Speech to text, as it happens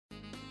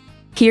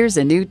Here's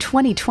a new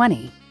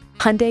 2020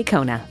 Hyundai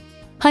Kona.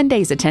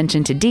 Hyundai's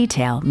attention to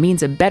detail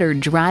means a better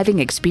driving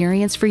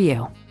experience for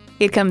you.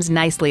 It comes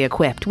nicely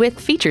equipped with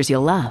features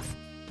you'll love.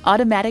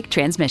 Automatic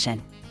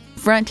transmission,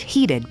 front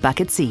heated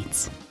bucket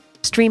seats,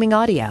 streaming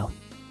audio,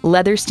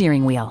 leather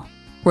steering wheel,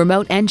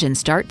 remote engine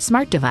start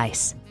smart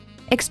device,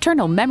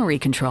 external memory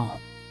control,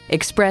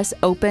 express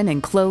open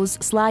and close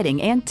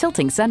sliding and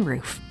tilting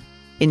sunroof,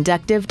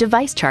 inductive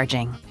device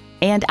charging,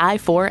 and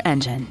i4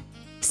 engine.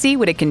 See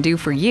what it can do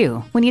for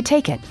you when you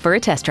take it for a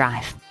test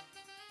drive.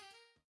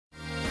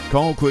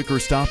 Call, click, or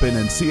stop in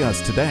and see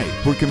us today.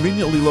 We're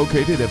conveniently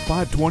located at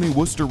 520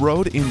 Worcester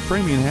Road in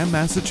Framingham,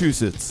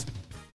 Massachusetts.